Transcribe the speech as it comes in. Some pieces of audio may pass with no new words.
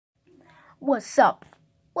What's up?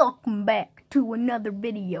 Welcome back to another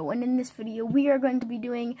video, and in this video we are going to be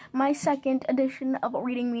doing my second edition of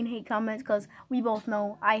Reading.Mean.Hate.Comments, because we both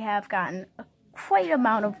know I have gotten quite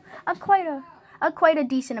a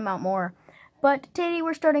decent amount more. But today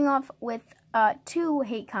we're starting off with two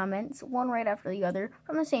hate comments, one right after the other,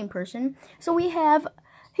 from the same person. So we have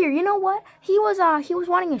here, you know what? He was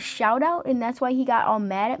wanting a shout out, and that's why he got all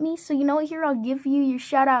mad at me. So you know what? Here, I'll give you your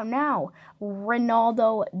shout out now.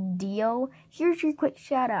 Ronaldo Dio, here's your quick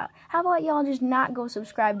shout out. How about y'all just not go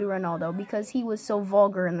subscribe to Ronaldo because he was so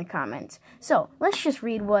vulgar in the comments. So let's just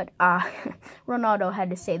read what Ronaldo had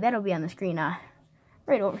to say. That'll be on the screen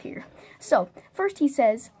right over here. So first he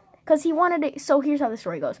says, because he wanted it, so here's how the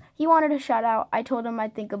story goes. He wanted a shout out. I told him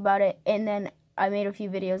I'd think about it, and then I made a few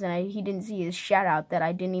videos, and he didn't see his shout out that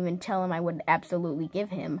I didn't even tell him I would absolutely give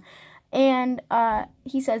him. And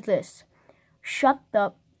he says this: "Shut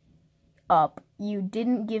the up, you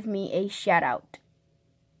didn't give me a shout out."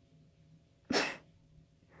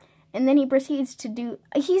 And then he proceeds to do,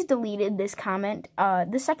 he's deleted this comment.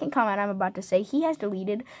 The second comment I'm about to say, he has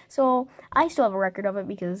deleted. So I still have a record of it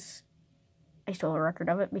because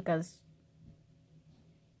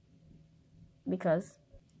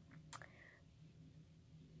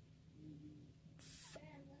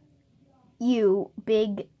you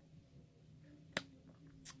big,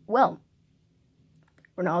 well,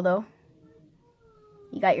 Ronaldo,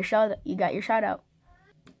 you got your shout out.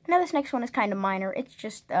 Now this next one is kind of minor. It's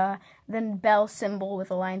just the bell symbol with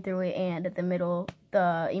a line through it, and at the middle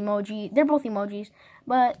the emoji. They're both emojis,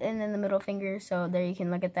 and then the middle finger. So there, you can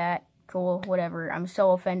look at that. Cool, whatever. I'm so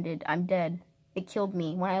offended. I'm dead. It killed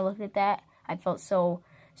me when I looked at that. I felt so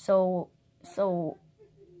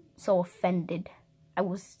offended. I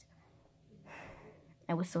was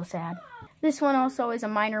so sad. This one also is a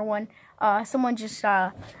minor one. Someone just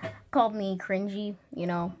called me cringy. You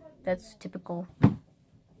know, that's typical.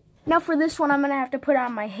 Now for this one, I'm going to have to put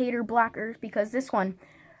on my hater blockers, because this one,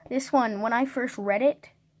 when I first read it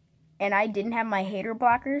and I didn't have my hater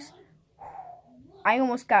blockers, I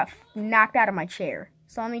almost got knocked out of my chair.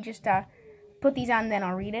 So let me just put these on, then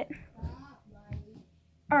I'll read it.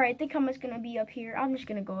 Alright, the comment's going to be up here. I'm just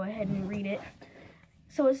going to go ahead and read it.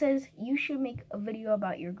 So it says, "You should make a video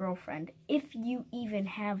about your girlfriend, if you even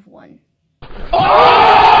have one."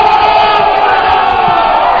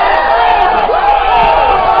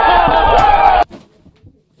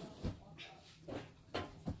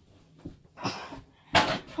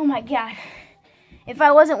 Oh my god. If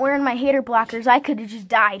I wasn't wearing my hater blockers, I could have just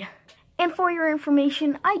died. And for your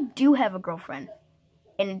information, I do have a girlfriend.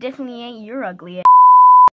 And it definitely ain't your ugly ass.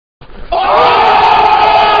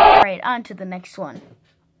 Alright, on to the next one.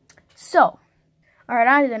 So, alright,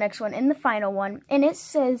 on to the next one, and the final one. And it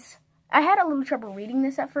says, I had a little trouble reading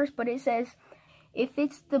this at first, but it says, if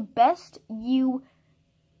it's the best you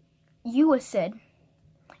said,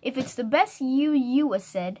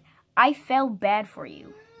 I felt bad for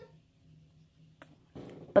you.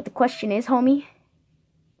 But the question is, homie,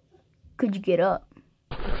 could you get up?